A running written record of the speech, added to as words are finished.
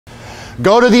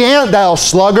Go to the ant, thou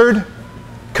sluggard.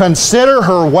 Consider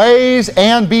her ways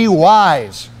and be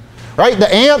wise. Right?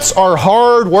 The ants are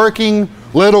hard-working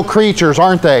little creatures,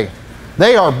 aren't they?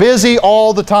 They are busy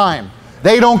all the time.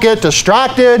 They don't get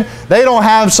distracted. They don't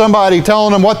have somebody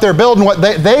telling them what they're building.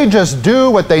 They just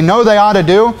do what they know they ought to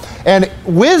do. And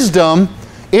wisdom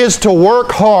is to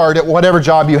work hard at whatever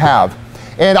job you have.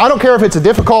 And I don't care if it's a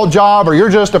difficult job or you're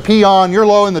just a peon, you're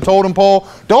low in the totem pole.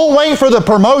 Don't wait for the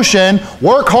promotion.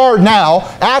 Work hard now.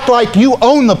 Act like you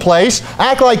own the place.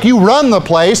 Act like you run the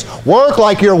place. Work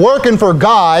like you're working for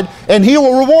God, and He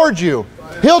will reward you.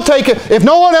 He'll take it. If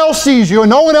no one else sees you and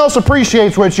no one else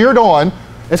appreciates what you're doing,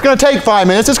 it's going to take 5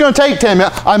 minutes. It's going to take 10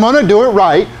 minutes. I'm going to do it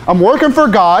right. I'm working for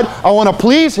God. I want to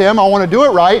please Him. I want to do it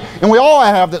right. And we all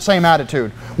have that same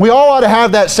attitude. We all ought to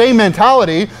have that same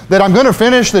mentality that I'm going to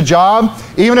finish the job,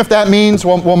 even if that means,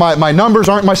 well my numbers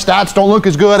aren't, my stats don't look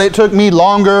as good. It took me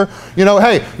longer. You know,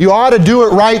 hey, you ought to do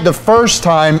it right the first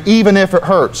time, even if it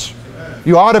hurts.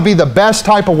 You ought to be the best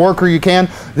type of worker you can.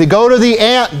 Go to the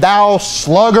ant, thou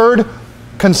sluggard.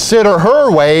 Consider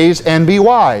her ways and be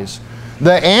wise.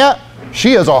 The ant,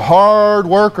 she is a hard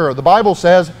worker. The Bible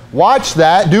says, watch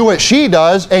that, do what she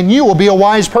does, and you will be a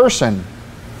wise person.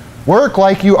 Work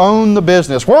like you own the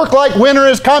business. Work like winter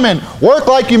is coming. Work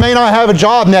like you may not have a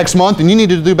job next month and you need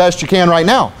to do the best you can right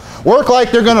now. Work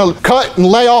like they're going to cut and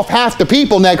lay off half the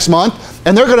people next month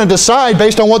and they're going to decide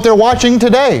based on what they're watching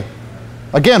today.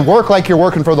 Again, work like you're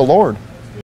working for the Lord.